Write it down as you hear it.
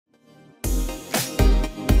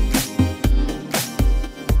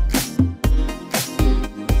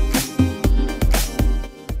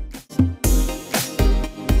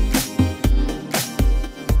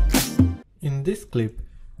clip,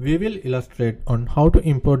 we will illustrate on how to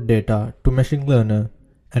import data to Machine Learner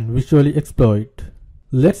and visually exploit.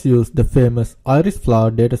 Let's use the famous iris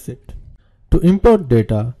flower dataset. To import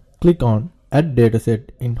data, click on Add Dataset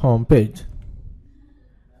in Home page.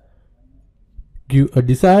 Give a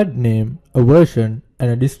desired name, a version,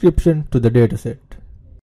 and a description to the dataset.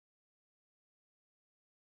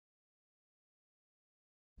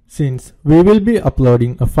 Since we will be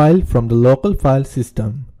uploading a file from the local file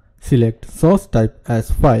system, select Source Type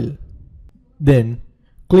as File. Then,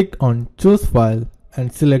 click on Choose File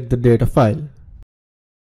and select the data file.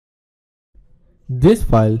 This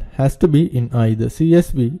file has to be in either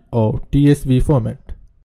CSV or TSV format.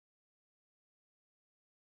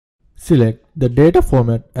 Select the data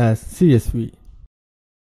format as CSV.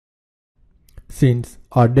 Since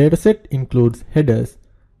our dataset includes headers,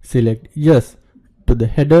 select Yes to the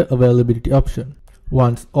header availability option.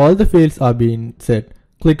 Once all the fields are being set,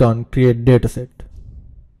 click on Create Dataset.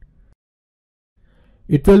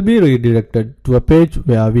 It will be redirected to a page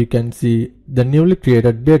where we can see the newly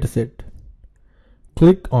created dataset.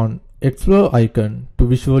 Click on Explore icon to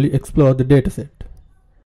visually explore the dataset.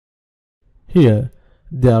 Here,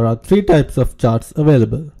 there are three types of charts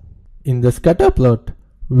available. In the scatter plot,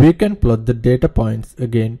 we can plot the data points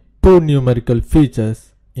against two numerical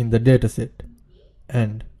features in the dataset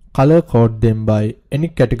and color code them by any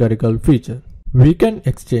categorical feature. We can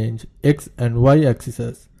exchange X and Y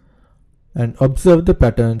axes and observe the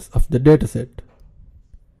patterns of the dataset.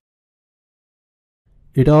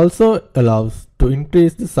 It also allows to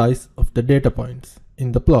increase the size of the data points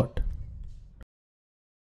in the plot.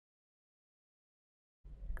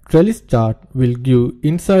 Trellis chart will give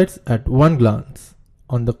insights at one glance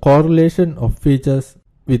on the correlation of features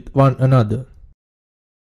with one another.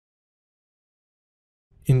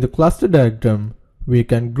 In the cluster diagram, we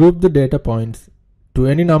can group the data points to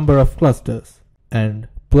any number of clusters and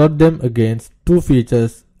plot them against two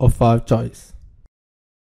features of our choice.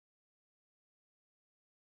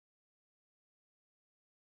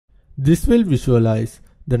 This will visualize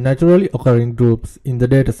the naturally occurring groups in the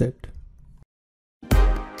dataset.